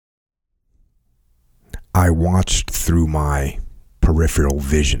I watched through my peripheral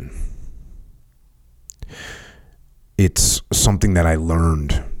vision. It's something that I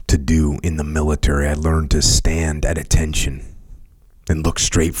learned to do in the military. I learned to stand at attention and look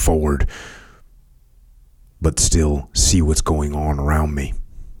straight forward, but still see what's going on around me.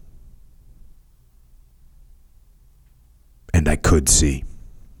 And I could see.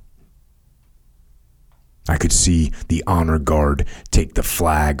 I could see the honor guard take the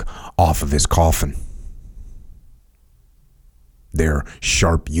flag off of his coffin. Their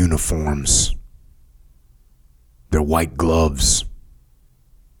sharp uniforms, their white gloves.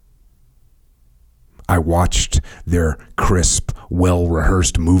 I watched their crisp,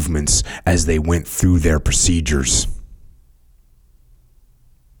 well-rehearsed movements as they went through their procedures.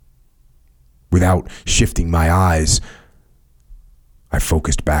 Without shifting my eyes, I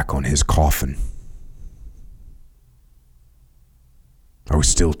focused back on his coffin. I was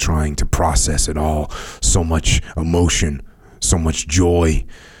still trying to process it all. So much emotion, so much joy,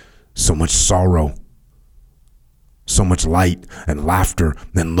 so much sorrow, so much light and laughter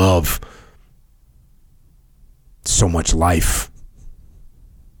and love, so much life.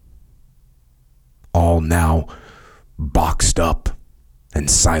 All now boxed up and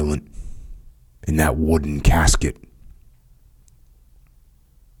silent in that wooden casket.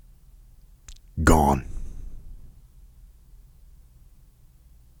 Gone.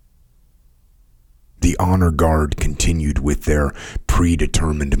 The honor guard continued with their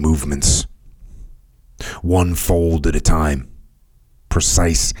predetermined movements, one fold at a time,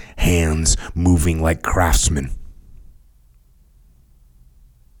 precise hands moving like craftsmen.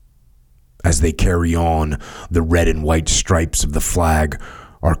 As they carry on, the red and white stripes of the flag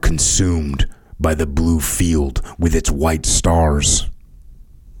are consumed by the blue field with its white stars.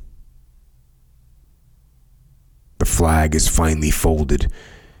 The flag is finally folded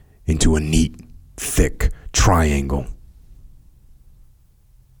into a neat, thick triangle.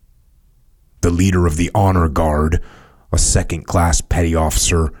 The leader of the honor guard, a second-class petty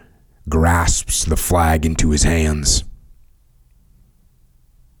officer, grasps the flag into his hands.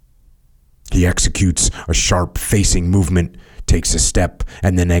 He executes a sharp facing movement, takes a step,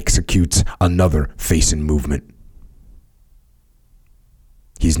 and then executes another facing movement.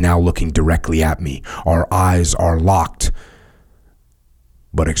 He's now looking directly at me. Our eyes are locked,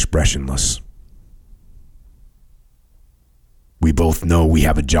 but expressionless. We both know we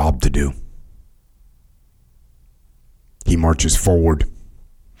have a job to do. He marches forward.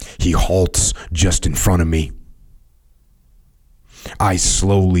 He halts just in front of me. I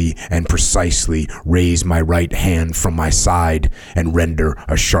slowly and precisely raise my right hand from my side and render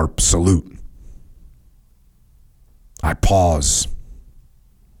a sharp salute. I pause.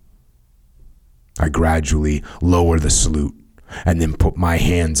 I gradually lower the salute and then put my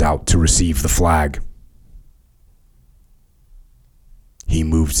hands out to receive the flag. He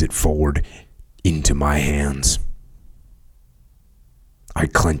moves it forward into my hands. I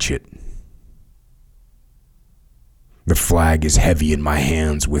clench it. The flag is heavy in my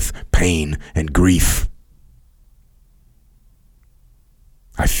hands with pain and grief.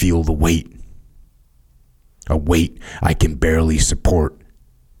 I feel the weight, a weight I can barely support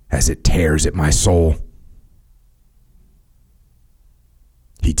as it tears at my soul.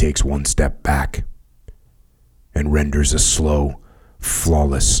 He takes one step back and renders a slow,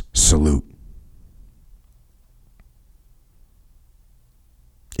 flawless salute.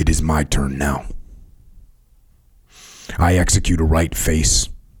 It is my turn now. I execute a right face.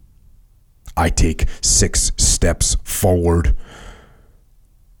 I take 6 steps forward.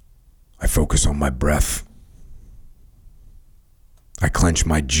 I focus on my breath. I clench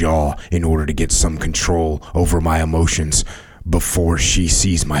my jaw in order to get some control over my emotions before she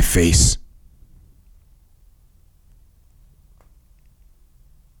sees my face.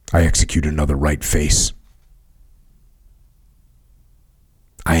 I execute another right face.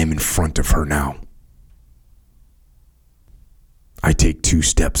 I am in front of her now. I take 2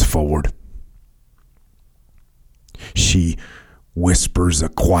 steps forward. She whispers a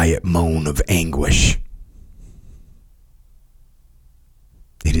quiet moan of anguish.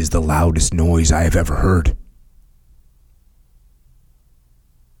 It is the loudest noise I have ever heard.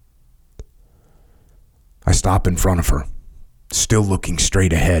 I stop in front of her, still looking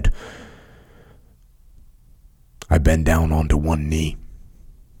straight ahead. I bend down onto one knee.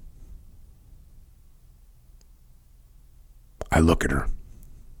 I look at her.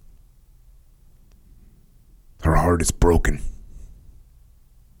 Her heart is broken.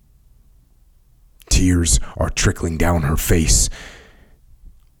 Tears are trickling down her face.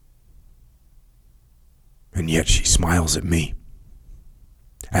 And yet she smiles at me,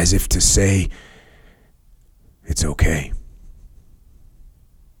 as if to say, It's okay.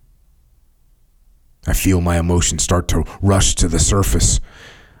 I feel my emotions start to rush to the surface.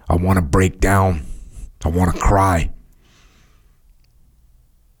 I want to break down. I want to cry.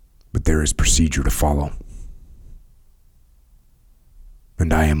 But there is procedure to follow.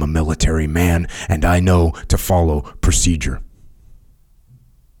 And I am a military man, and I know to follow procedure.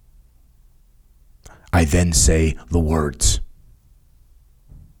 I then say the words.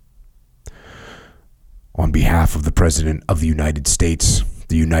 On behalf of the President of the United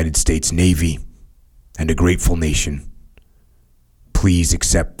States Navy, and a grateful nation, please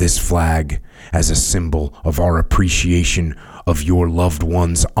accept this flag as a symbol of our appreciation of your loved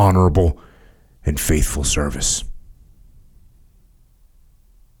ones' honorable and faithful service.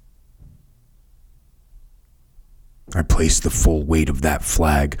 I place the full weight of that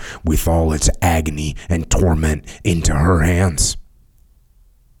flag with all its agony and torment into her hands.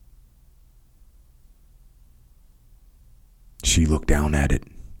 She looked down at it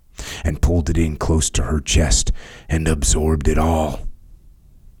and pulled it in close to her chest and absorbed it all.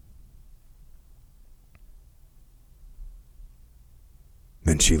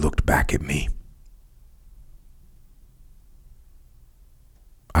 Then she looked back at me.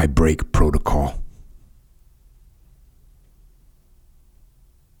 I break protocol.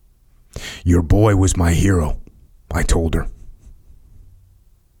 Your boy was my hero, I told her.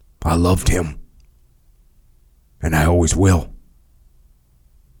 I loved him, and I always will.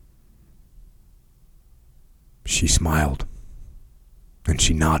 She smiled, and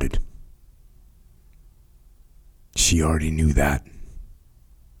she nodded. She already knew that.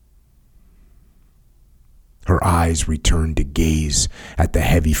 Her eyes returned to gaze at the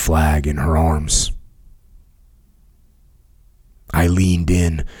heavy flag in her arms. I leaned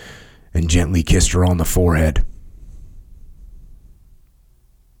in and gently kissed her on the forehead.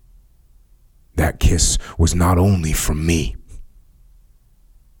 That kiss was not only from me.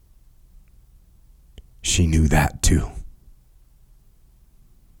 She knew that too.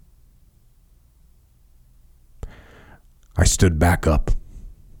 I stood back up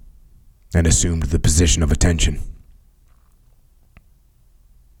and assumed the position of attention.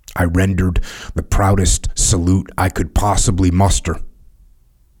 I rendered the proudest salute I could possibly muster.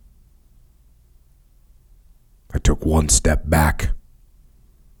 I took one step back.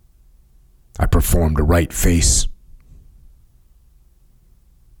 I performed a right face.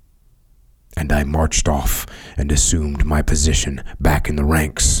 And I marched off and assumed my position back in the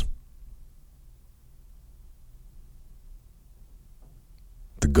ranks.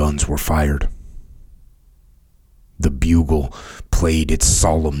 The guns were fired. The bugle played its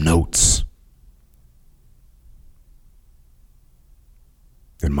solemn notes.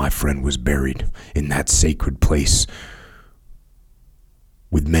 And my friend was buried in that sacred place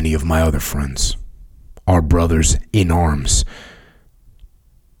with many of my other friends, our brothers in arms,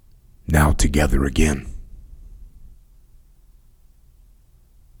 now together again.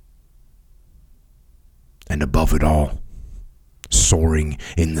 And above it all, soaring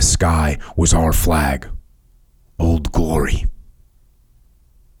in the sky, was our flag, Old Glory,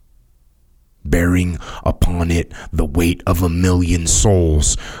 bearing upon it the weight of 1,000,000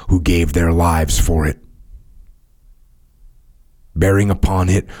 souls who gave their lives for it, bearing upon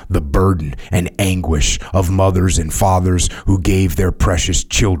it the burden and anguish of mothers and fathers who gave their precious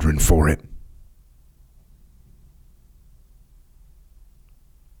children for it.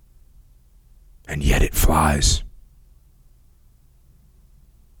 And yet it flies.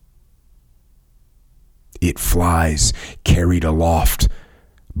 It flies, carried aloft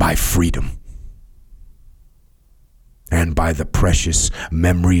by freedom and by the precious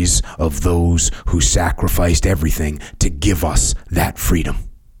memories of those who sacrificed everything to give us that freedom.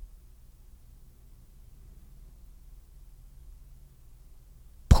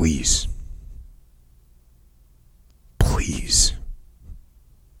 Please, please,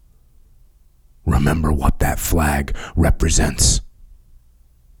 remember what that flag represents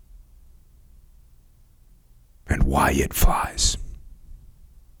and why it flies.